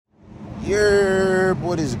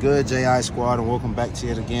What is good, JI Squad, and welcome back to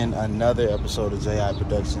yet again another episode of JI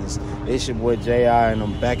Productions. It's your boy JI, and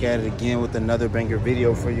I'm back at it again with another banger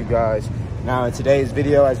video for you guys. Now, in today's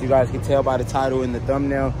video, as you guys can tell by the title and the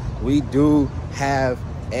thumbnail, we do have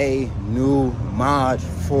a new mod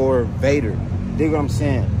for Vader. Dig what I'm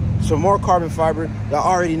saying? So more carbon fiber. Y'all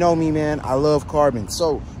already know me, man. I love carbon.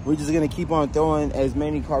 So we're just gonna keep on throwing as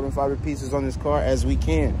many carbon fiber pieces on this car as we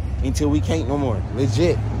can until we can't no more.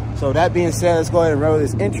 Legit. So that being said, let's go ahead and roll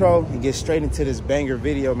this intro and get straight into this banger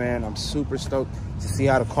video, man. I'm super stoked to see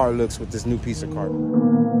how the car looks with this new piece of carbon.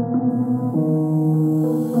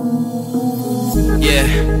 Yeah,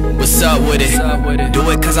 what's up with it? Do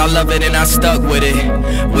it cause I love it and I stuck with it.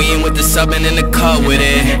 We ain't with the subbing in the cut with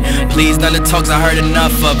it. Please, none of the talks, I heard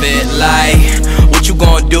enough of it. Like, what you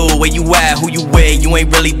gonna do? Where you at? Who you with? You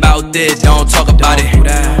ain't really about this, don't talk about it.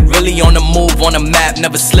 Really on the move, on the map,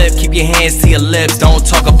 never slip. Keep your hands to your lips, don't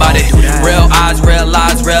talk about it. Real eyes, real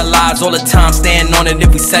lies all the time. Stand on it,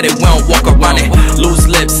 if we said it, we don't walk around it. Loose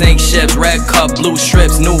lips, sink ships, red cup, blue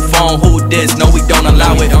strips. New phone, who this? No, we don't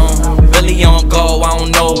allow it. Really on go, I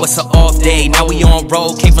don't know what's an off day. Now we on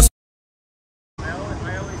road, came from.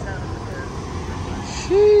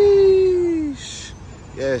 Sheesh.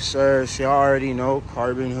 Yes, sir. So y'all already know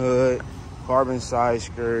carbon hood, carbon side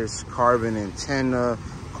skirts, carbon antenna,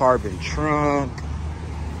 carbon trunk.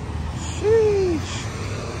 Sheesh.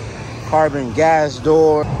 Carbon gas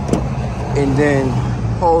door, and then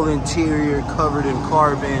whole interior covered in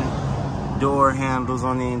carbon, door handles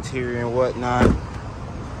on the interior and whatnot.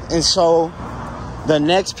 And so the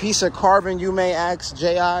next piece of carbon, you may ask,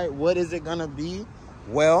 JI, what is it gonna be?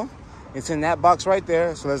 Well, it's in that box right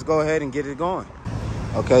there. So let's go ahead and get it going.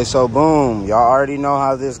 Okay, so boom, y'all already know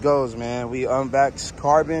how this goes, man. We unbox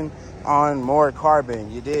carbon on more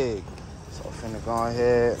carbon, you dig? So I'm finna go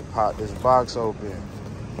ahead, pop this box open,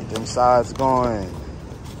 get them sides going.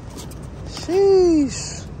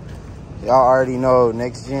 Sheesh. Y'all already know,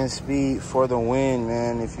 next gen speed for the win,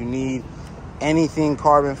 man. If you need anything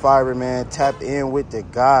carbon fiber, man, tap in with the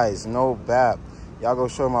guys, no bap. Y'all go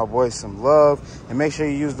show my boys some love, and make sure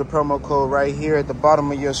you use the promo code right here at the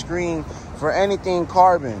bottom of your screen for anything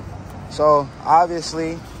carbon. So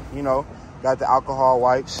obviously, you know, got the alcohol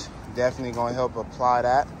wipes, definitely gonna help apply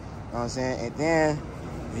that, you know what I'm saying? And then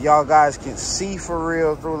if y'all guys can see for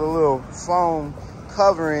real through the little foam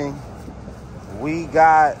covering, we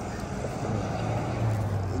got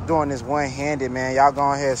doing this one-handed, man. Y'all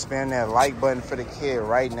go ahead and spam that like button for the kid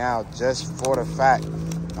right now, just for the fact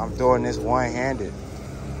I'm doing this one-handed.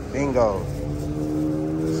 Bingo.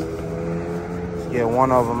 Let's get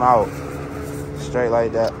one of them out straight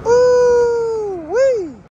like that. Ooh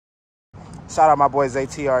wee. Shout out my boy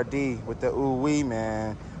ZTRD with the ooh wee,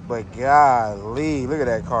 man. But golly, look at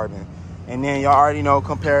that carbon. And then y'all already know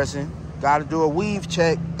comparison. Gotta do a weave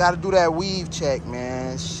check. Gotta do that weave check,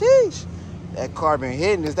 man. Sheesh. That carbon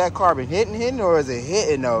hitting, is that carbon hitting, or is it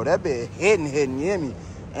hitting though? That bit hitting, you hear me?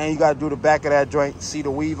 And you gotta do the back of that joint. See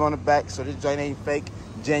the weave on the back, so this joint ain't fake,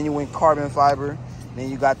 genuine carbon fiber. Then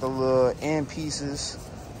you got the little end pieces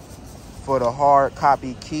for the hard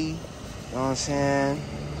copy key. You know what I'm saying?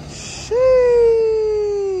 Sheesh.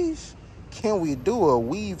 Can we do a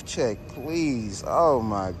weave check, please? Oh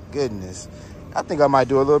my goodness. I think I might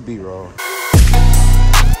do a little B-roll.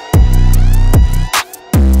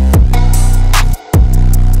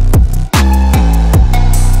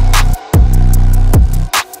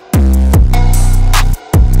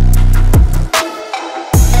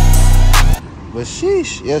 But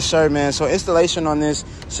sheesh, yes sir, man. So installation on this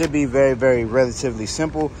should be very, very relatively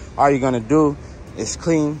simple. All you're gonna do is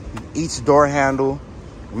clean each door handle.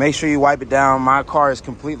 Make sure you wipe it down. My car is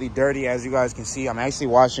completely dirty, as you guys can see. I'm actually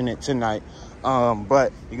washing it tonight.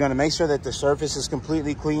 But you're gonna make sure that the surface is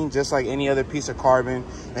completely clean, just like any other piece of carbon.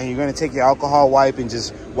 And you're gonna take your alcohol wipe and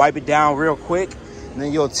just wipe it down real quick. And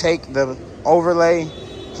then you'll take the overlay,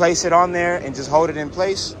 place it on there, and just hold it in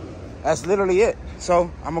place. That's literally it. So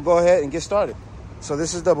I'm gonna go ahead and get started. So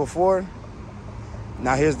this is the before.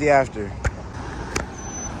 Now here's the after.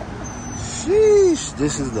 Sheesh,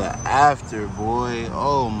 this is the after, boy.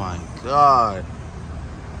 Oh my God.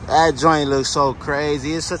 That joint looks so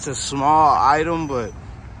crazy. It's such a small item, but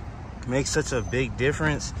makes such a big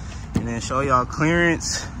difference. And then show y'all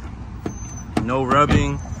clearance. No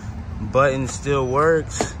rubbing. Button still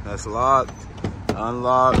works. That's locked.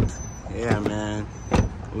 Unlocked. Yeah, man.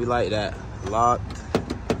 We like that. Locked.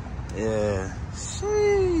 Yeah.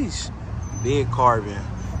 Sheesh. Big carbon.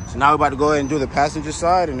 So now we're about to go ahead and do the passenger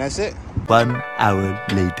side, and that's it. 1 hour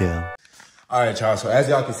later. All right, y'all. So as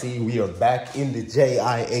y'all can see, we are back in the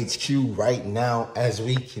JIHQ right now as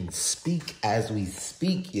we can speak, as we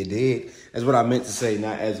speak. You did. That's what I meant to say,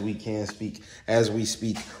 not as we can speak. As we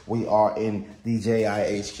speak, we are in the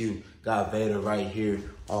JIHQ. Got Vader right here,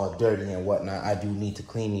 all dirty and whatnot. I do need to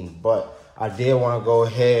clean him, but I did want to go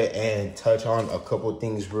ahead and touch on a couple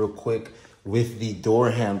things real quick with the door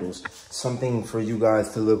handles. Something for you guys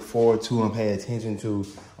to look forward to and pay attention to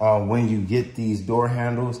when you get these door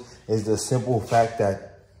handles is the simple fact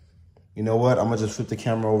that, you know what, I'm gonna just flip the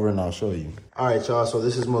camera over and I'll show you. All right, y'all, so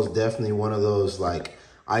this is most definitely one of those, like,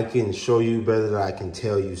 I can show you better than I can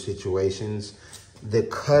tell you situations. The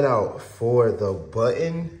cutout for the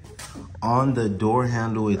button on the door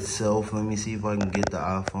handle itself, let me see if I can get the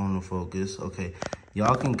iPhone to focus. Okay,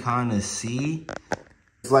 y'all can kind of see,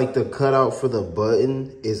 it's like the cutout for the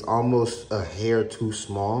button is almost a hair too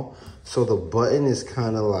small. So the button is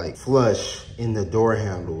kind of like flush in the door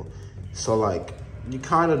handle. So like you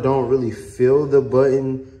kind of don't really feel the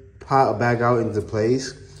button pop back out into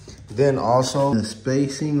place. Then also the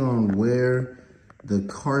spacing on where the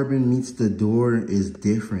carbon meets the door is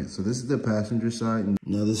different. So this is the passenger side, and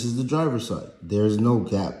now this is the driver's side. There's no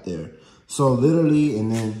gap there. So literally,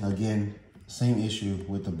 and then again, same issue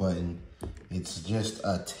with the button. It's just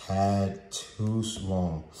a tad too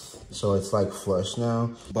small. So it's like flush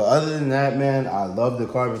now. But other than that, man, I love the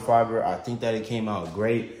carbon fiber. I think that it came out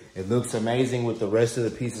great. It looks amazing with the rest of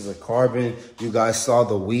the pieces of carbon. You guys saw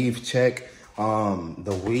the weave check.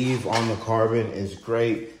 The weave on the carbon is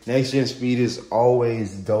great. Next Gen Speed is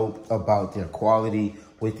always dope about their quality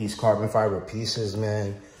with these carbon fiber pieces,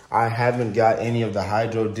 man. I haven't got any of the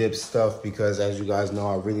hydro dip stuff because, as you guys know,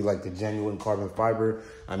 I really like the genuine carbon fiber.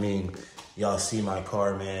 I mean, y'all see my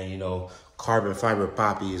car, man, you know, carbon fiber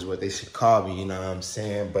poppy is what they should call me, you know what I'm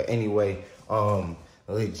saying? But anyway,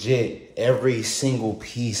 legit, every single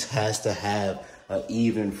piece has to have an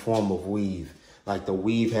even form of weave. Like the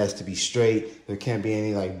weave has to be straight. There can't be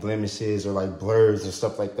any like blemishes or like blurs or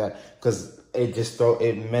stuff like that, because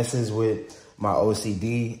it messes with my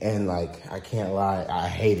OCD, and like, I can't lie, I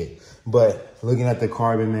hate it. But looking at the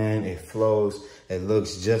carbon, man, it flows. It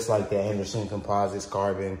looks just like the Anderson Composites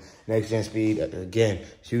carbon. Next Gen Speed, again,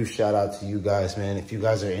 huge shout out to you guys, man. If you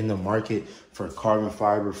guys are in the market for carbon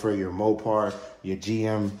fiber for your Mopar, your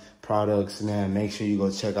GM products, man, make sure you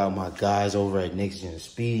go check out my guys over at Next Gen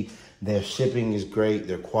Speed. Their shipping is great.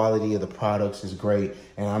 Their quality of the products is great.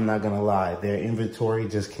 And I'm not gonna lie, their inventory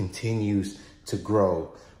just continues to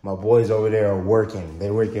grow. My boys over there are working.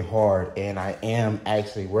 They're working hard, and I am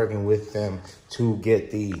actually working with them to get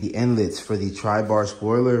the inlets for the tri-bar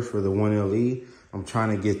spoiler for the 1LE. I'm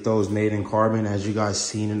trying to get those made in carbon. As you guys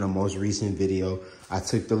seen in the most recent video, I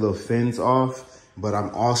took the little fins off, but I'm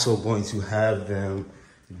also going to have them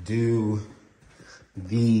do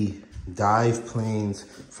the dive planes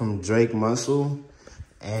from Drake Muscle,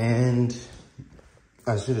 and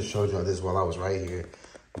I should have showed y'all this while I was right here.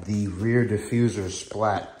 The rear diffuser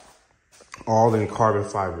splat, all in carbon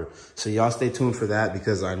fiber. So y'all stay tuned for that,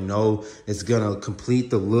 because I know it's gonna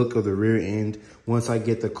complete the look of the rear end. Once I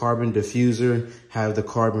get the carbon diffuser, have the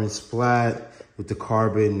carbon splat with the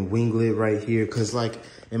carbon winglet right here. Cause like,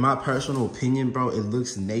 in my personal opinion, bro, it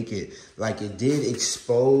looks naked. Like, it did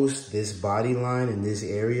expose this body line in this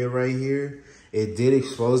area right here. It did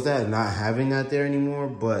expose that, not having that there anymore,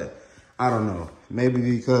 but I don't know. Maybe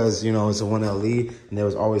because, you know, it's a 1LE and there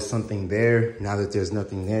was always something there. Now that there's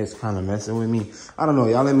nothing there, it's kind of messing with me. I don't know.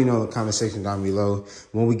 Y'all let me know in the comment section down below.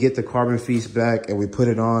 When we get the carbon piece back and we put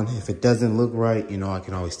it on, if it doesn't look right, you know, I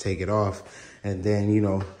can always take it off. And then, you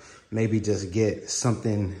know, maybe just get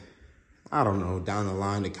something, I don't know, down the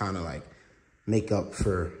line to kind of like make up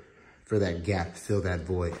for that gap, fill that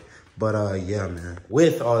void. But yeah, man,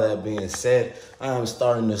 with all that being said, I am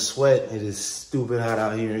starting to sweat. It is stupid hot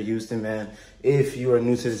out here in Houston, man. If you are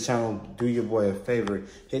new to the channel, do your boy a favor,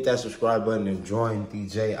 hit that subscribe button and join the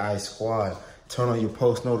JI squad. Turn on your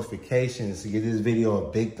post notifications to give this video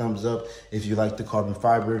a big thumbs up if you like the carbon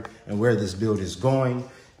fiber and where this build is going.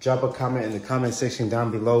 Drop a comment in the comment section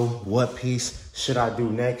down below. What piece should I do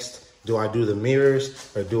next? Do I do the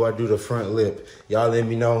mirrors or do I do the front lip? Y'all let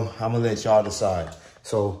me know. I'm gonna let y'all decide.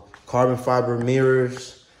 So carbon fiber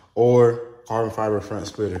mirrors or carbon fiber front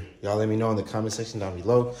splitter. Y'all let me know in the comment section down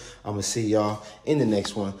below. I'm gonna see y'all in the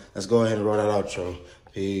next one. Let's go ahead and roll that outro.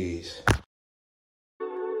 Peace.